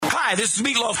Hi, this is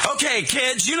Meatloaf. Okay,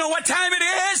 kids, you know what time it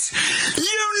is? You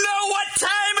know what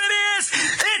time it is?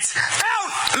 It's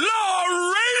Outlaw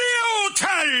Radio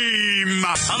time!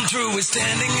 I'm through with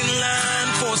standing in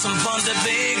line for some fun to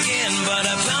begin, but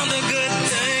I found a good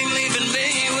thing leaving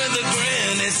me with a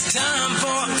grin. It's time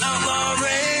for Outlaw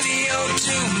Radio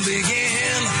to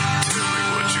begin. Tell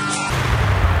me what you want.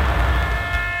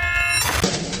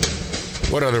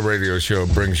 What other radio show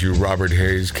brings you Robert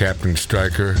Hayes, Captain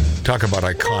Stryker? Talk about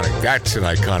iconic. That's an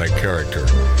iconic character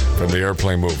from the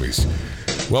airplane movies.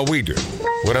 Well, we do.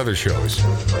 What other shows?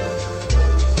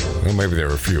 Well, maybe there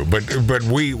are a few, but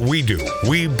we do.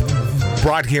 We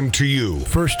brought him to you.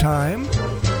 First time?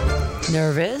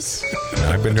 Nervous?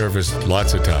 I've been nervous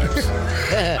lots of times.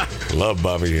 Love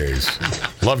Bobby Hayes.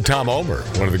 Love Tom Omer,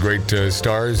 one of the great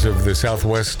stars of the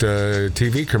Southwest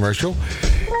TV commercial.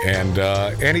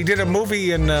 And he did a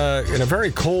movie in a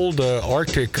very cold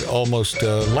Arctic almost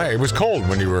land. It was cold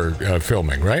when you were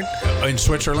filming, right? In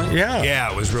Switzerland? Yeah.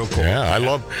 Yeah, it was real cool. Yeah,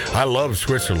 I love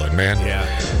Switzerland, man.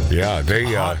 Yeah,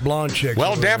 they hot blonde chick.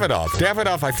 Well,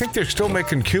 Davidoff, I think they're still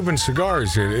making Cuban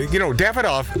cigars. You know,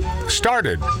 Davidoff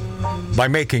started by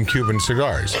making Cuban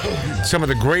cigars. Some of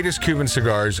the greatest Cuban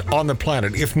cigars on the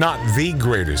planet, if not the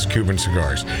greatest Cuban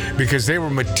cigars, because they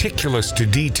were meticulous to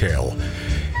detail.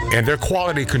 And their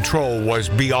quality control was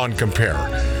beyond compare.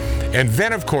 And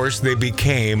then, of course, they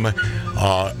became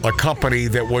a company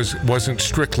that wasn't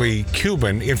strictly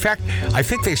Cuban. In fact, I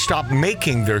think they stopped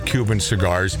making their Cuban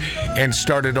cigars and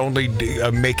started only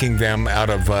making them out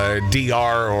of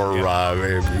DR or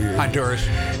Honduras.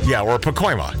 Yeah, or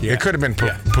Pacoima. Yeah. It could have been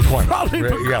Pacoima. Probably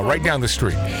Pacoima. Yeah, right down the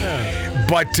street. Yeah.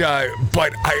 But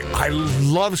I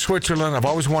love Switzerland. I've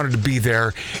always wanted to be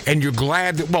there. And you're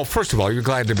glad that, well, first of all, you're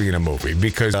glad to be in a movie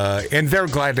because, and they're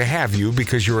glad to have you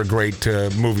because you're a great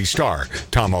movie star,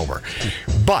 Tom Omer.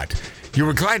 But you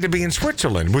were glad to be in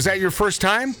Switzerland. Was that your first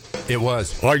time? It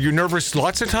was. Are you nervous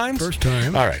lots of times? First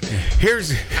time. All right.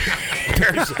 Here's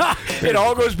it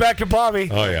all goes back to Bobby.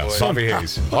 Oh, yeah. Bobby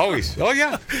Hayes. Always. Oh,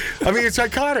 yeah. I mean, it's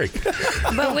iconic.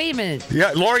 But wait a minute.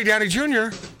 Yeah, Laurie Downey Jr.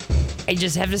 I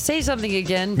just have to say something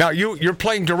again. Now, you're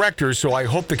playing director, so I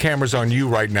hope the camera's on you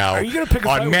right now. Are you going to pick a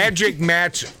on Magic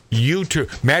Matt's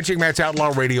YouTube. Magic Matt's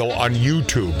Outlaw Radio on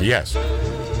YouTube, yes.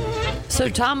 So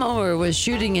Tom Omer was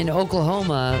shooting in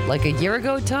Oklahoma like a year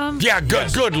ago, Tom? Yeah,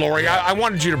 good, Laurie. I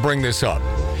wanted you to bring this up.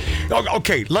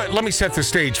 Okay, let me set the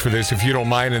stage for this, if you don't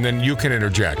mind, and then you can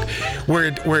interject.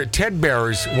 We're at Ted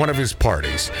Baer's, one of his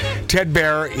parties. Ted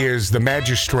Baer is the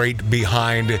magistrate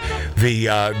behind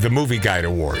the Movie Guide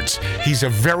Awards. He's a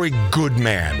very good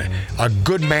man, a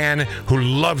good man who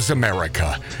loves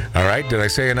America. All right, did I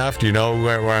say enough? Do you know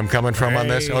where I'm coming from on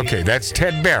this? Okay, that's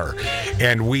Ted Baer,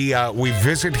 and we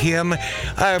visit him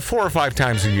 4 or 5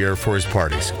 times a year for his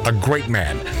parties. A great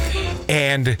man,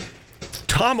 and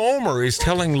Tom Omer is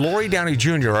telling Laurie Downey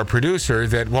Jr., our producer,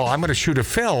 that, well, I'm going to shoot a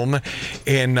film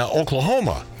in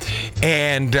Oklahoma.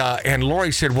 And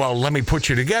Laurie said, well, let me put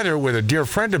you together with a dear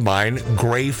friend of mine,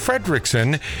 Gray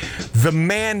Fredrickson, the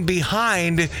man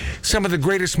behind some of the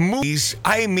greatest movies.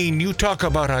 I mean, you talk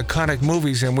about iconic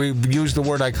movies, and we've used the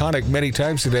word iconic many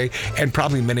times today, and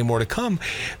probably many more to come.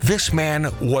 This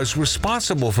man was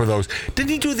responsible for those. Didn't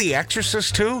he do The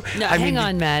Exorcist, too? No, hang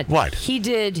on, Matt. What?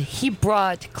 He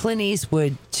brought Clint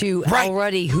Eastwood to Al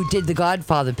Ruddy, who did the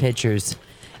Godfather pictures.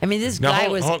 I mean, this guy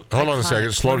was. Hold on a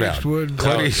second. Slow down.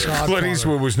 Clint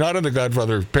Eastwood was not in the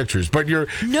Godfather pictures, but you're.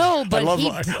 No, but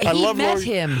he met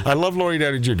him. I love Laurie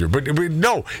Downey Jr., but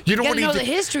no, you know what he did. You know the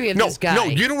history of this guy. No,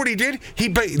 you know what he did?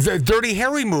 The Dirty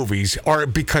Harry movies are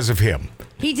because of him.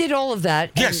 He did all of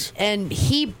that. Yes, and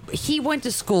he went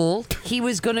to school. He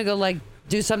was going to go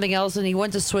do something else, and he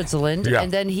went to Switzerland,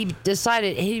 and then he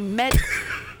decided he met.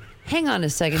 Hang on a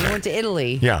second. He went to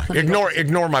Italy. Yeah.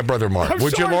 Ignore my brother Mark.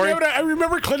 Would you, Laurie? I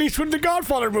remember Clint Eastwood in the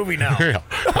Godfather movie now. Yeah.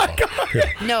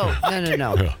 No.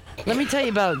 Yeah. Let me tell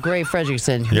you about Gray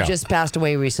Fredrickson, who just passed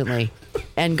away recently.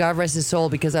 And God rest his soul,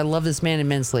 because I love this man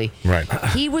immensely. Right.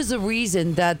 He was the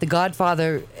reason that the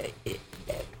Godfather,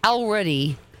 Al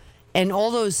Ruddy, and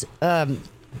all those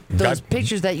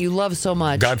pictures that you love so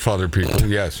much. Godfather people,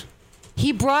 yes.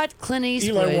 He brought Clint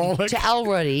Eastwood to Al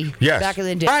Ruddy back in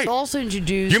the day. Right. Also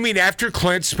introduced. You mean after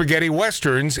Clint's spaghetti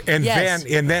westerns, and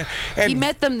then he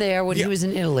met them there when he was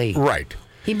in Italy. Right.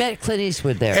 He met Clint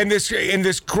Eastwood there. And this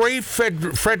Gray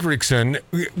Fredrickson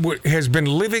has been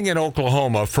living in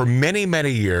Oklahoma for many, many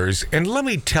years. And let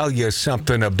me tell you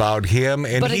something about him.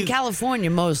 And in California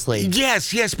mostly.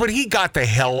 Yes, but he got the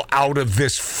hell out of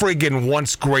this friggin'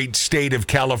 once great state of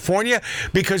California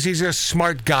because he's a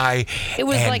smart guy. It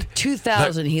was like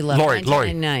 2000 he left,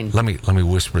 1999. Let me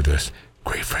whisper this.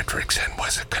 Gray Fredrickson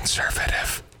was a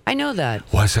conservative. I know that.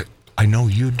 Was it? I know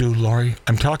you do, Lori.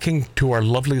 I'm talking to our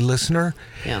lovely listener.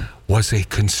 Yeah. Was a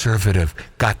conservative,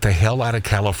 got the hell out of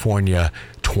California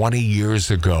 20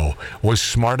 years ago, was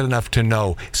smart enough to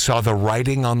know, saw the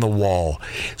writing on the wall.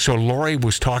 So Lori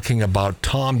was talking about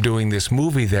Tom doing this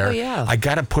movie there. Oh, yeah. I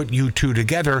got to put you two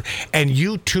together, and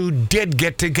you two did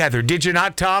get together. Did you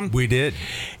not, Tom? We did.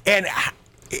 And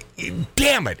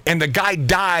damn it. And the guy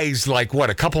dies like, what,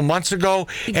 a couple months ago?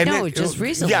 And No, just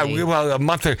recently. Yeah, well, a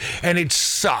month ago. And it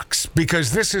sucks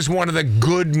because this is one of the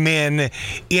good men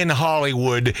in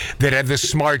Hollywood that had the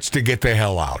smarts to get the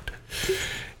hell out.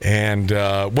 And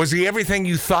was he everything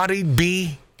you thought he'd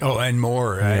be? Oh, and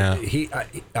more. Yeah.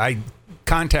 I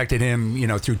contacted him,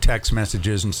 through text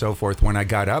messages and so forth. When I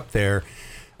got up there,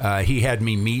 he had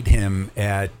me meet him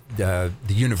at the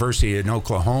University in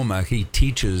Oklahoma. He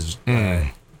teaches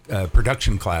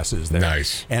production classes there.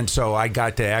 Nice. And so I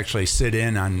got to actually sit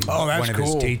in on one of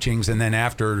his teachings, and then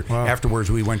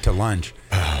afterwards we went to lunch.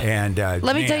 And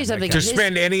Let me tell you something. To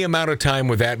spend any amount of time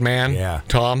with that man,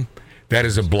 Tom, that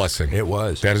is a blessing. It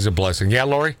was. That is a blessing. Yeah,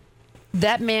 Lori?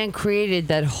 That man created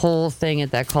that whole thing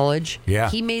at that college. Yeah.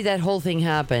 He made that whole thing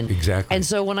happen. Exactly. And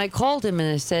so when I called him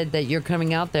and I said that you're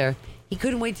coming out there, he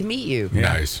couldn't wait to meet you. Yeah.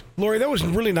 Nice. Lori, that was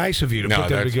really nice of you to put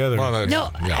that together. Well, No,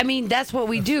 I mean, that's what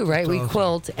we do, right? We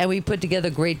quilt and we put together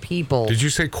great people. Did you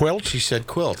say quilt? She said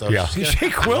quilt. Yeah. You say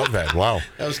I quilt? love that. Wow.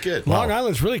 That was good. Long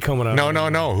Island's really coming out.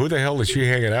 No. Who the hell is she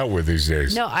hanging out with these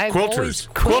days? No, I've Quilters. always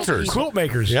quilt Quilters. people. Quilt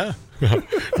makers. Yeah.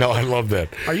 No, I love that.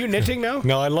 Are you knitting now?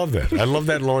 No, I love that. I love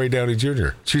that Lori Downey Jr.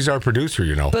 She's our producer,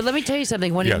 But let me tell you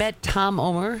something. When he met Tom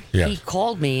Omer, he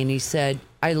called me and he said,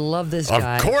 I love this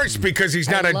guy. Of course, because he's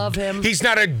not love him. He's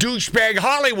not a douchebag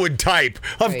Hollywood type.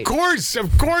 Of Right. course,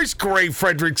 Gray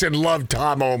Fredrickson loved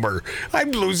Tom Omer.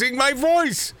 I'm losing my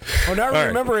voice. Oh, now All I right.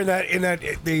 remember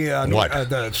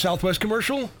the Southwest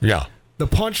commercial. Yeah. The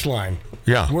punchline.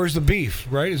 Yeah. Where's the beef?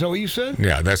 Right? Is that what you said?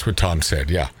 Yeah, that's what Tom said.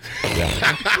 Yeah.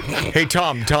 Hey,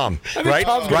 Tom, right? Tom's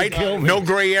gonna Right? kill me. No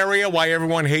gray area why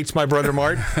everyone hates my brother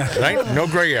Mart. Right? No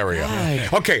gray area.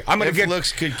 Okay, I'm going to get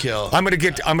looks could kill. I'm going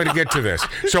to get to this.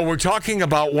 So we're talking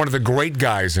about one of the great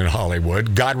guys in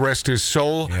Hollywood. God rest his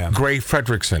soul, Gray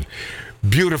Fredrickson.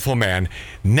 Beautiful man.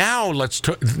 Now let's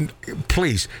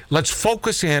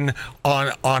focus in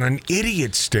on an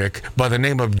idiot stick by the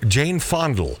name of Jane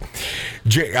Fonda.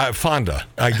 Fonda.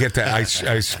 I get that.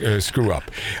 I screw up.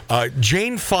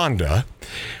 Jane Fonda.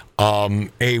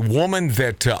 A woman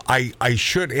that I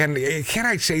should, and can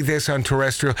I say this on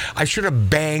terrestrial? I should have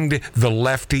banged the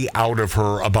lefty out of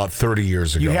her about 30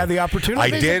 years ago. You had the opportunity? I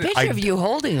There's did. a picture of you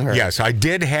holding her. Yes, I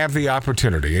did have the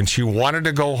opportunity, and she wanted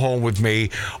to go home with me.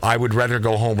 I would rather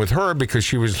go home with her because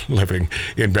she was living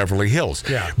in Beverly Hills.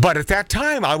 Yeah. But at that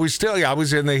time, I was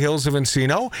in the hills of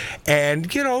Encino, and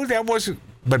that wasn't.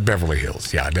 But Beverly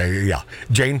Hills, yeah.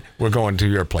 Jane, we're going to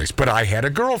your place. But I had a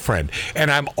girlfriend, and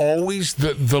I'm always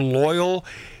the loyal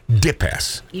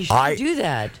dip-ass. You shouldn't do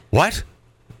that. What?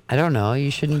 I don't know. You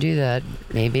shouldn't do that.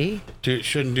 Maybe.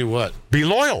 Shouldn't do what? Be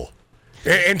loyal.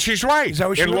 And she's right. Is that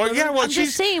what you're looking at? well, I'm she's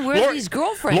just saying, where are these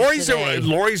girlfriends today?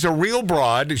 Lori's a real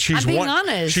broad. She's I'm being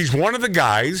honest. She's one of the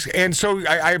guys, and so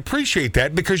I appreciate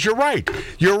that because you're right.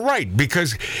 You're right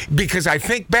because I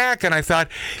think back and I thought,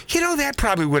 that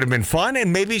probably would have been fun,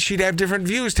 and maybe she'd have different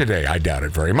views today. I doubt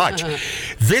it very much.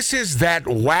 This is that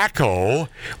wacko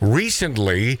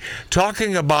recently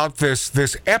talking about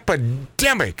this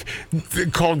epidemic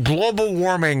called global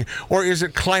warming, or is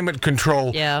it climate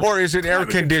control, or is it air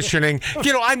conditioning?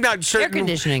 I'm not certain. Air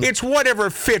conditioning. It's whatever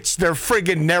fits their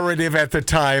friggin' narrative at the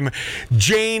time.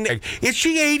 Jane, is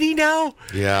she 80 now?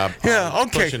 Yeah. Yeah.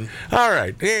 Okay. Pushing. All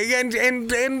right.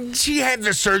 And she had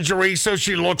the surgery, so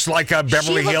she looks like a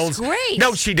Beverly She Hills. looks great.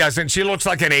 No, she doesn't. She looks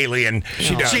like an alien.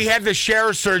 She does. She had the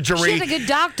Cher surgery. She's a good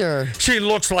doctor. She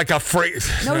looks like a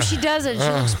No, she doesn't. She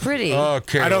looks pretty.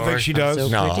 Okay. I don't Lori. think she does. So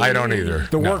No, pretty. I don't either.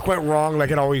 The work went wrong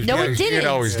like it always No, does. it didn't. It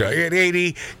always does. At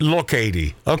 80, look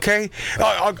 80. Okay?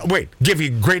 Wait, give you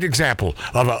a great example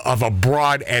of a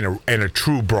broad and a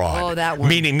true broad. Oh, that one.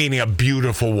 Meaning a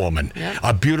beautiful woman. Yep.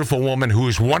 A beautiful woman who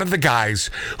is one of the guys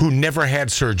who never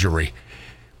had surgery.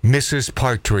 Mrs.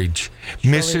 Partridge.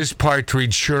 Mrs.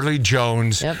 Partridge, Shirley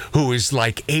Jones, who is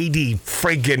like 80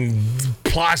 friggin'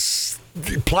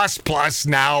 plus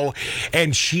now,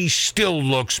 and she still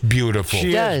looks beautiful.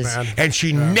 She does. is, man. And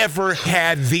she never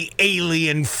had the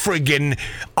alien friggin'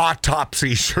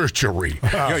 autopsy surgery.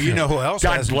 You know who else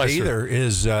God hasn't bless her. either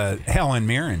is Helen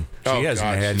Mirren. She hasn't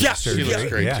had Yeah, surgery. she looks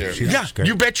great, too. She looks great.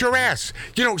 You bet your ass.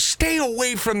 Stay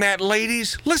away from that,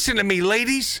 ladies. Listen to me,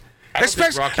 ladies.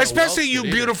 Especially you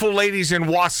beautiful ladies in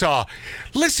Wausau.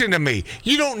 Listen to me.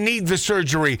 You don't need the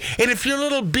surgery. And if you're a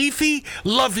little beefy,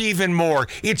 love even more.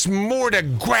 It's more to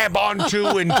grab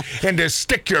onto and to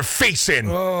stick your face in.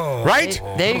 Oh. Right?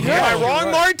 There you go. Am I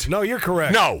wrong, Mart? No, you're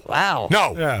correct. No. Wow.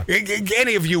 No. Yeah.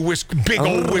 Any of you big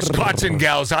old Wisconsin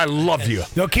gals, I love you.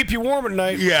 They'll keep you warm at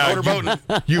night. Yeah.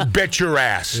 You bet your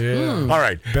ass. Yeah. All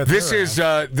right. Bet This their is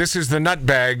the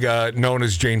nutbag known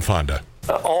as Jane Fonda.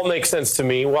 All makes sense to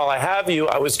me. While I have you,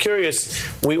 I was curious.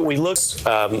 We looked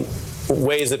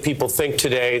ways that people think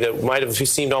today that might have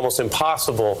seemed almost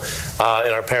impossible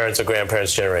in our parents' or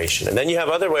grandparents' generation. And then you have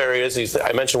other areas.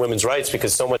 I mentioned women's rights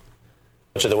because so much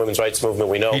of the women's rights movement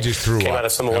we know came out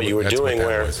of some of what you were doing,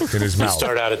 where you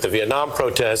start out at the Vietnam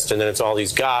protest, and then it's all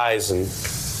these guys and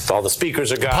all the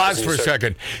speakers are guys. Pause for a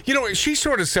second. You know, she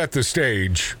sort of set the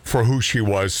stage for who she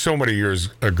was so many years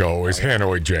ago as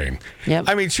Hanoi Jane. Yep.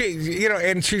 I mean,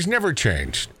 and she's never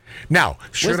changed. Now,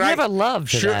 should I never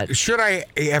loved that. Should I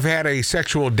have had a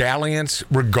sexual dalliance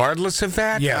regardless of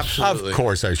that? Yeah, absolutely. Of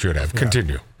course I should have.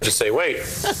 Continue. Just say, wait.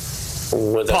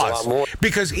 Well, that's a lot more.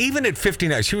 Because even at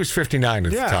 59, she was 59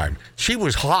 at the time. She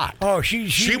was hot. Oh,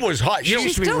 she was hot.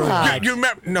 She's still hot. You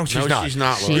remember? No, she's not. She's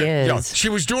not. She Lauren. is. No, she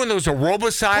was doing those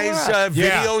aerobicize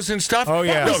videos and stuff. Oh,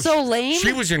 yeah. That was so lame.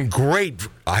 She was in great.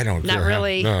 I don't Not care.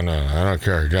 really. No, I don't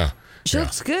care. Yeah. She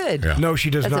looks good. Yeah. No, she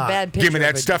does That's not. a bad picture. Give me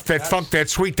that but stuff, that funk, that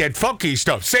sweet, that funky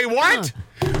stuff. Say what?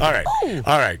 All right.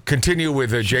 All right. Continue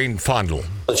with Jane Fondle.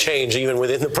 The change even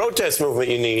within the protest movement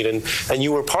you need, and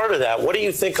you were part of that. What do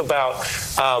you think about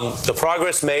the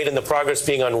progress made and the progress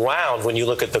being unwound when you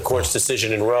look at the court's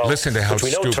decision in Roe? Listen to how which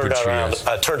we know stupid she is.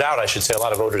 turned out, I should say, a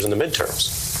lot of voters in the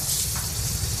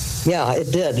midterms. Yeah,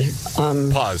 it did.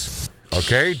 Pause.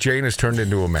 Okay, Jane has turned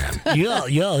into a man. Yeah,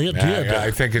 it did.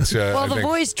 I think it's. well, the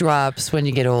voice drops when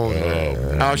you get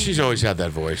older. Oh, she's always had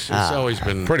that voice. It's always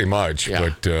been pretty much. Yeah.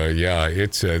 But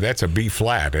it's that's a B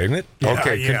flat, ain't it? Yeah,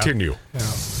 okay, yeah. continue.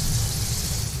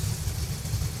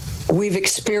 We've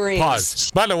experienced.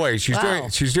 Pause. By the way,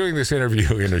 she's doing this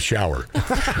interview in a shower.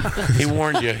 He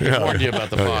warned you. He warned you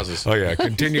about the pauses. Oh yeah,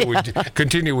 continue with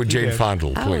Jane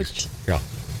Fondle, please. Ouch. Yeah.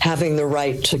 Having the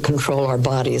right to control our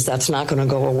bodies. That's not going to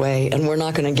go away, and we're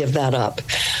not going to give that up.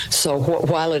 So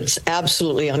while it's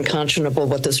absolutely unconscionable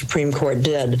what the Supreme Court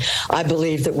did, I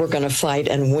believe that we're going to fight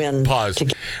and win.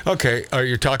 Pause. Okay,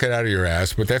 you're talking out of your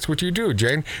ass, but that's what you do,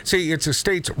 Jane. See, it's a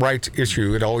states' rights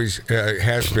issue. It always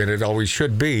has been. It always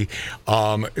should be.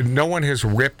 No one has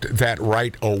ripped that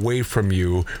right away from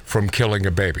you from killing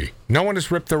a baby. No one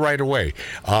has ripped the right away.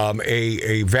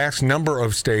 A vast number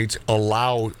of states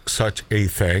allow such a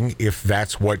thing if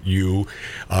that's what you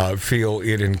feel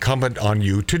it incumbent on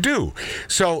you to do.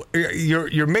 So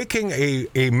you're making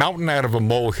a mountain out of a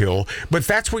molehill, but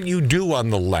that's what you do on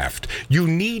the left. You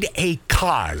need a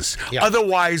cause. Yeah.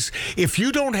 Otherwise, if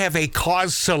you don't have a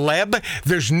cause celeb,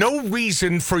 there's no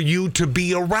reason for you to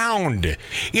be around.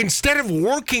 Instead of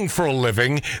working for a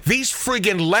living, these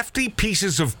friggin' lefty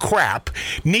pieces of crap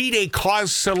need a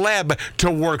cause celeb to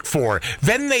work for.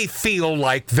 Then they feel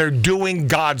like they're doing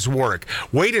God's work.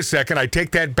 Wait a second, I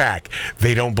take that back.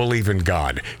 They don't believe in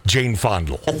God. Jane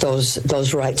Fondle. Get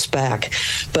those rights back.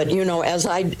 But you know, as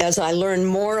I learn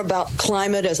more about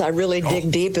climate, as I really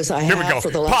dig deep, as I have for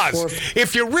the last Pause.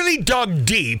 If you really dug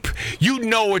deep, you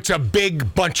know it's a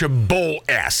big bunch of bull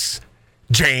S.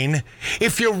 Jane,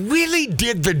 if you really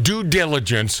did the due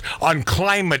diligence on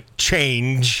climate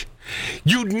change,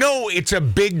 you'd know it's a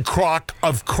big crock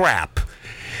of crap.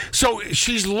 So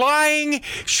she's lying.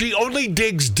 She only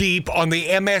digs deep on the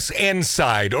MSN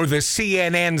side or the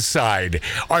CNN side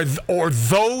or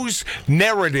those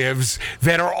narratives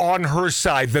that are on her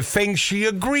side, the things she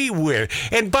agree with.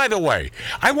 And by the way,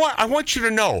 I want you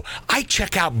to know, I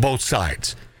check out both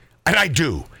sides. And I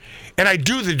do. And I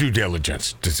do the due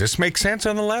diligence. Does this make sense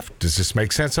on the left? Does this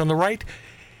make sense on the right?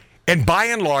 And by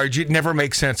and large, it never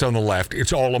makes sense on the left.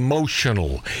 It's all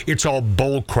emotional. It's all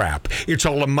bull crap. It's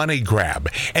all a money grab.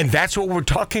 And that's what we're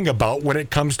talking about when it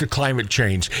comes to climate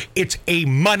change. It's a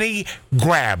money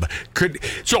grab.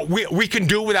 So we can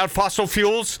do without fossil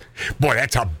fuels? Boy,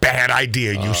 that's a bad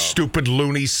idea, you stupid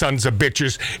loony sons of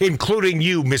bitches, including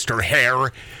you, Mr.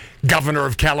 Hare. Governor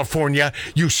of California,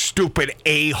 you stupid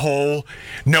a-hole.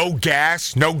 No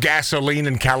gas, no gasoline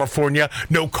in California.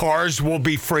 No cars will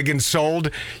be friggin' sold.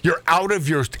 You're out of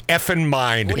your effing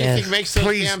mind. What do you think makes those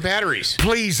damn batteries?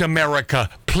 Please,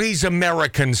 America. Please,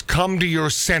 Americans, come to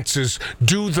your senses.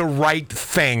 Do the right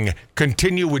thing.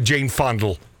 Continue with Jane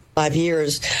Fondle. 5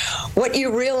 years. What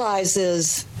you realize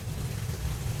is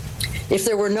If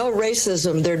there were no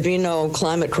racism, there'd be no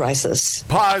climate crisis.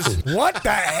 Pause. What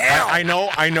the hell?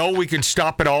 I know. We could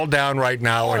stop it all down right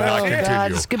now and not continue.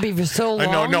 God, this could be for so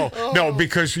long. No,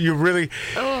 because you really,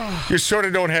 you sort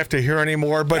of don't have to hear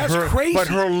anymore. But That's crazy. But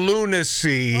her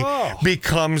lunacy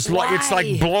becomes like it's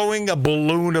like blowing a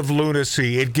balloon of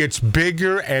lunacy. It gets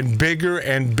bigger and bigger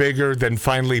and bigger, then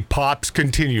finally pops.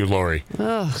 Continue, Lori.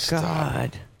 Oh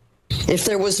God. If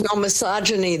there was no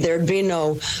misogyny, there'd be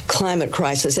no climate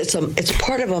crisis. It's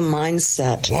part of a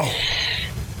mindset. Whoa.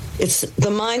 It's the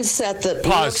mindset that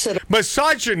looks at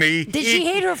misogyny. Did she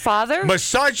hate her father?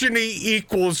 Misogyny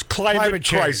equals climate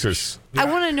crisis. I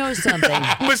want to know something.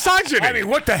 Misogyny. I mean,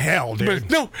 what the hell, dude?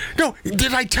 No.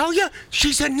 Did I tell you?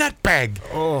 She's a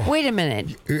nutbag. Wait a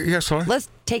minute. Yes, Lori? Let's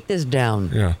take this down.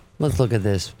 Yeah. Let's look at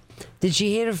this. Did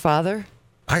she hate her father?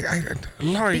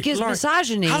 Lori, Because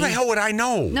misogyny. How the hell would I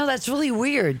know? No, that's really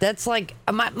weird. That's like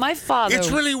my father. It's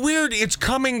really weird. It's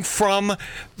coming from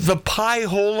the pie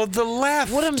hole of the left.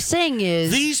 What I'm saying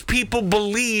is, these people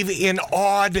believe in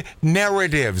odd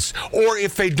narratives. Or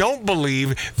if they don't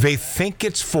believe, they think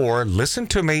it's for, listen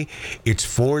to me, it's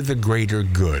for the greater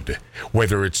good.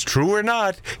 Whether it's true or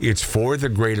not, it's for the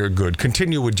greater good.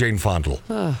 Continue with Jane Fondle.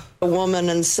 a woman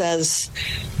and says,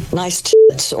 nice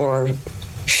tits, or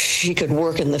she could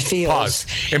work in the fields.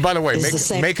 Pause. And by the way,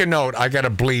 make a note. I got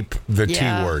to bleep the T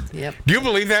word. Yep. Do you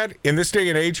believe that in this day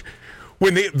and age?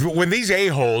 When these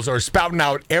a-holes are spouting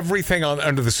out everything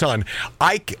under the sun,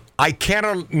 I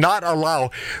cannot not allow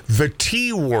the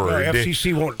T word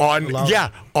FCC won't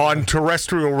allow on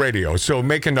terrestrial radio. So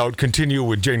make a note. Continue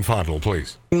with Jane Fondle,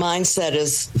 please. Mindset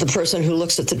is the person who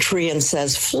looks at the tree and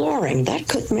says, flooring, that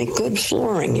could make good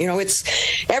flooring. You know,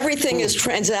 everything is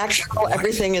transactional,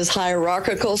 everything is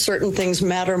hierarchical, certain things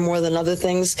matter more than other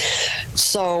things.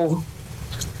 So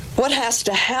what has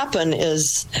to happen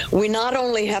is we not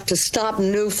only have to stop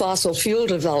new fossil fuel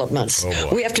developments,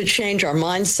 we have to change our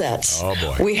mindsets. Oh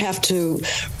boy. We have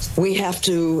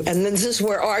to, and then this is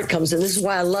where art comes in. This is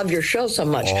why I love your show so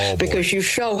much, because you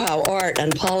show how art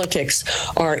and politics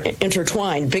are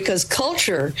intertwined, because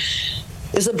culture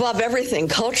is above everything.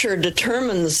 Culture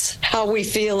determines how we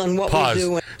feel and what we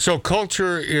do. So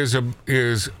culture is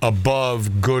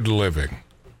above good living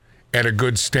and a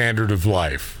good standard of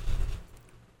life.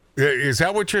 Is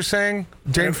that what you're saying,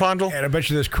 Jane Fondle? And I bet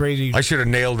you this crazy. I should have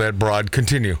nailed that broad.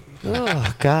 Continue.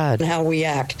 oh God. How we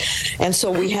act. And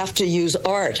so we have to use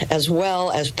art as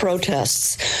well as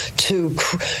protests to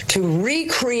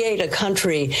recreate a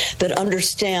country that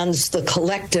understands the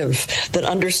collective, that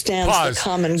understands the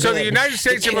common good. So the United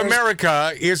States of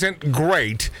America isn't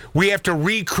great. We have to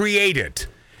recreate it.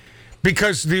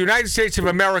 Because the United States of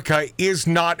America is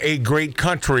not a great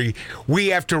country. We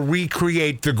have to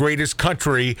recreate the greatest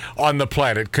country on the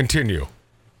planet. Continue.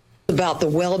 About the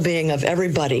well-being of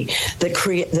everybody,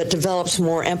 that develops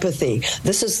more empathy.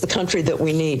 This is the country that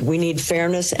we need. We need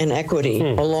fairness and equity,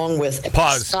 along with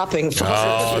stopping.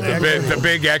 The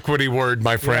big equity word,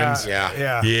 my friends.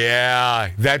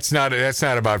 Yeah. That's not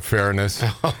about fairness.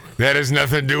 That has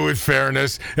nothing to do with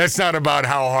fairness. That's not about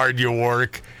how hard you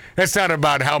work. That's not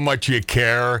about how much you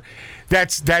care.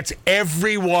 That's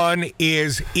everyone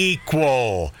is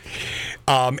equal.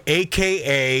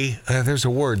 AKA, there's a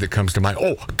word that comes to mind.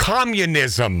 Oh,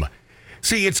 communism.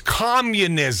 See, it's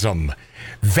communism.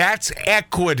 That's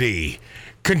equity.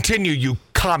 Continue, you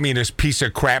communist piece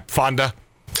of crap, Fonda.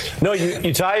 No,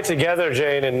 you tie it together,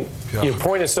 Jane, and your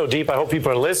point is so deep. I hope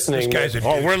people are listening.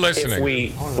 We're listening. If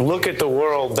we look at the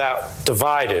world that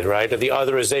divided, right, the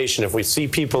otherization, if we see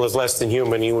people as less than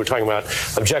human, you were talking about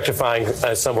objectifying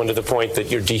someone to the point that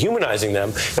you're dehumanizing them.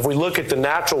 If we look at the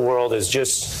natural world as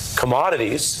just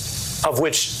commodities, of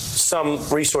which some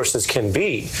resources can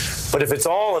be, but if it's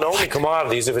all and only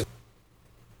commodities,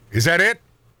 is that it?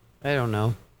 I don't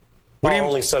know.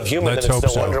 Only subhuman, then it's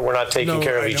no wonder we're not taking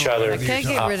care of each other or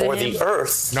the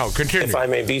earth. No, continue. If I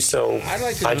may be so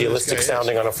idealistic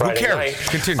sounding on a Friday night.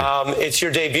 Continue. It's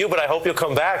your debut, but I hope you'll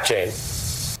come back, Jane.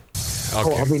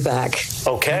 Okay. I'll be back.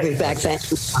 Okay. I'll be back. Thank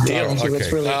you. Deal.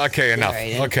 It's really enough.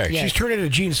 Okay. She's turning into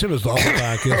Gene Simmons. I'll be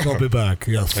back. Yes, I'll be back.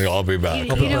 Yes. I'll be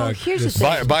back. Here's the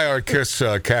thing. Buy our Kiss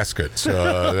caskets.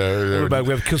 We're back.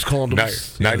 We have Kiss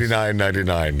condoms.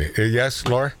 $99.99. Yes,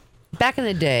 Laura? Back in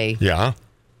the day,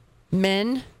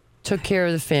 men took care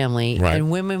of the family,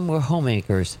 and women were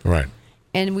homemakers. Right.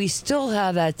 And we still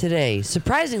have that today.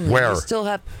 Surprisingly, where? We still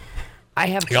have.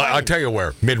 I'll tell you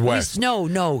where. Midwest. No.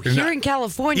 Here in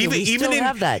California, we still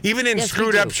have that. Even in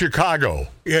screwed up Chicago,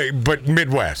 but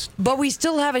Midwest. But we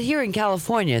still have it here in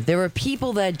California. There were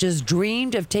people that just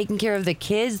dreamed of taking care of the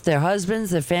kids, their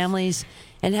husbands, their families,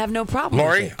 and have no problem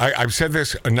Lori, with it. I've said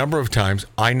this a number of times.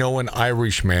 I know an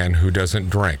Irish man who doesn't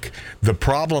drink. The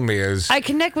problem is... I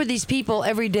connect with these people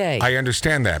every day. I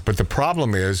understand that, but the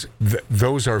problem is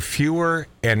those are fewer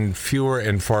and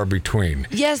far between.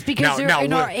 Yes, because they're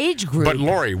in our age group. But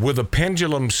Lori, will the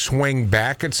pendulum swing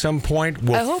back at some point?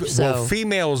 I hope so. Will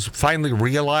females finally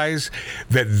realize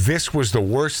that this was the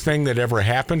worst thing that ever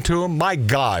happened to them? My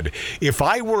God, if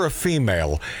I were a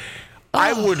female...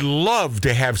 I would love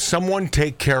to have someone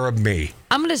take care of me.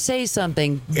 I'm going to say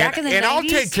something. Back in the 90s... And I'll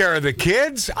take care of the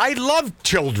kids. I love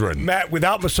children. Matt,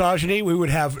 without misogyny, we would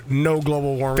have no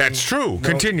global warming. That's true.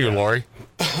 Continue, Lori.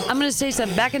 I'm going to say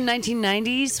something. Back in the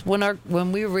 1990s,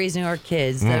 when we were raising our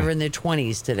kids that are in their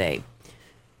 20s today,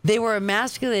 they were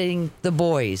emasculating the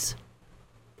boys.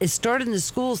 It started in the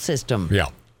school system. Yeah.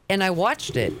 And I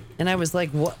watched it, and I was like,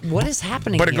 "What is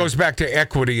happening?" But it here? goes back to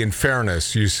equity and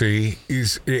fairness. You see,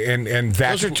 and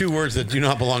that's those are two words that do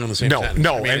not belong in the same sentence.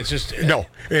 No,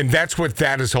 and that's what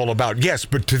that is all about. Yes,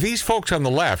 but to these folks on the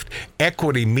left,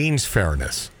 equity means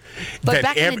fairness. But that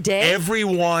back in the day,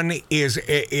 everyone is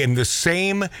in the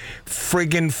same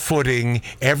friggin' footing.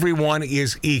 Everyone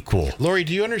is equal. Lori,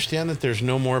 do you understand that there's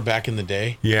no more back in the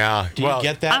day? Yeah. Do you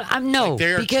get that? No,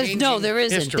 like because there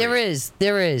isn't. History.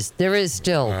 There is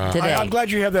still today. I'm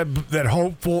glad you have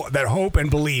that hope and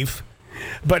belief.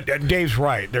 But Dave's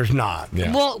right. There's not.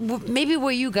 Yeah. Well, maybe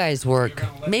where you guys work.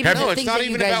 Maybe no, the it's things not that you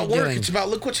even guys about are work. doing. It's about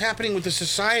look what's happening with the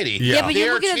society. Yeah, but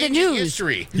you're looking at the news.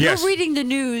 History. Yes. You're reading the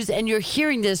news and you're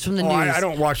hearing this from the news. I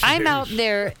don't watch the I'm news. out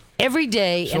there every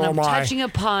day, So and I'm am I. touching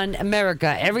upon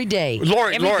America every day.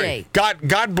 Lori, every day.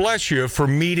 God bless you for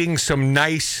meeting some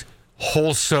nice,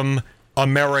 wholesome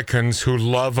Americans who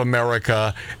love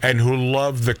America and who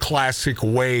love the classic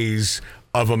ways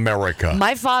of America.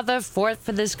 My father fought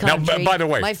for this country. Now, by the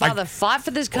way, my father fought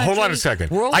for this country. Hold on a second.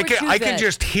 World I War II can vet.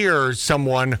 just hear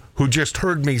someone who just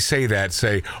heard me say,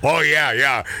 "Oh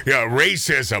yeah,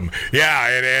 racism,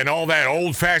 and all that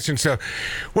old-fashioned stuff."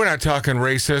 We're not talking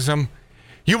racism.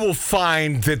 You will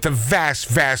find that the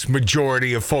vast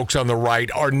majority of folks on the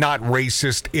right are not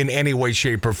racist in any way,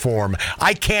 shape, or form.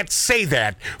 I can't say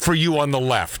that for you on the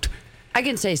left. I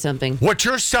can say something. What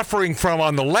you're suffering from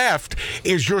on the left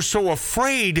is you're so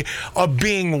afraid of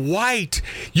being white.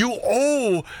 You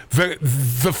owe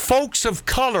the folks of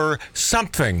color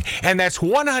something, and that's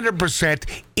 100%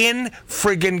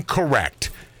 friggin'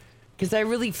 correct. Because I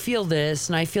really feel this,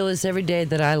 and I feel this every day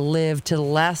that I live to the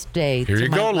last day. Here to you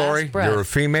my go, last Lori. breath. You're a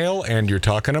female, and you're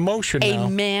talking emotion now. A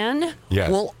man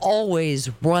Yes. will always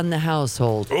run the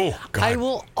household. Oh, God. I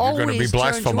will You're gonna be always turn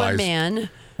to a blasphemized. man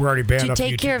We're already banned to off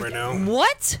take YouTube care of. right now.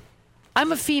 What?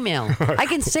 I'm a female. I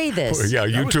can say this. Yeah,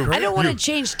 YouTube. I don't want to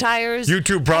change tires.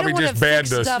 YouTube probably I don't just wanna banned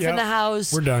fix us. stuff in Yep. the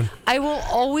house. We're done. I will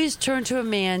always turn to a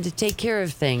man to take care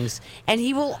of things, and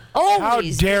he will How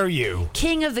always dare you?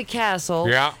 king of the castle.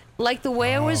 Yeah. Like the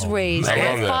way I was raised. I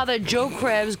love My that. father, Joe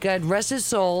Krebs, God rest his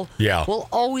soul, Yeah. will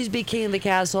always be king of the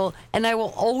castle, and I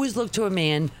will always look to a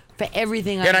man for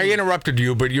everything And I need. interrupted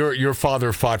you, but your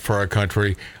father fought for our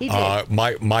country. He did.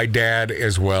 My dad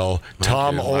as well.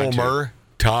 Tom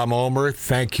Omer,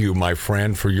 thank you, my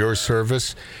friend, for your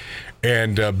service.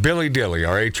 And Billy Dilly,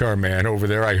 our HR man over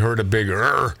there, I heard a big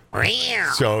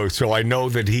so I know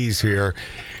that he's here.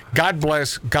 God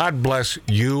bless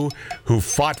you who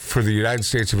fought for the United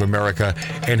States of America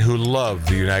and who love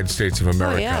the United States of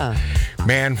America. yeah.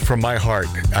 Man, from my heart,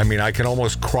 I mean, I can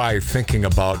almost cry thinking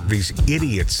about these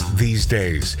idiots these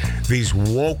days, these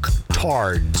woke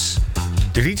tards.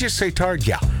 Did he just say tard?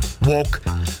 Yeah. Woke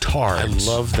tards.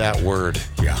 I love that word.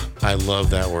 Yeah. I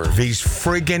love that word. These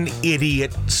friggin'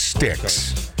 idiot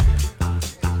sticks.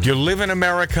 You live in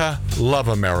America, love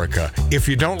America. If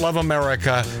you don't love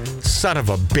America, son of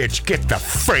a bitch, get the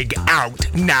frig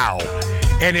out now.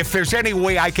 And if there's any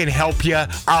way I can help you,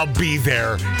 I'll be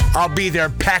there. I'll be there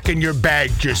packing your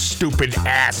bag, you stupid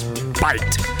ass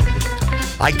bite.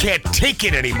 I can't take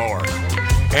it anymore.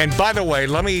 And by the way,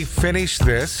 let me finish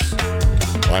this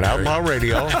on Outlaw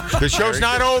Radio. The show's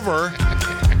not over.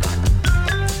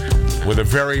 With a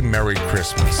very Merry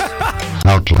Christmas.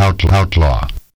 Outlaw.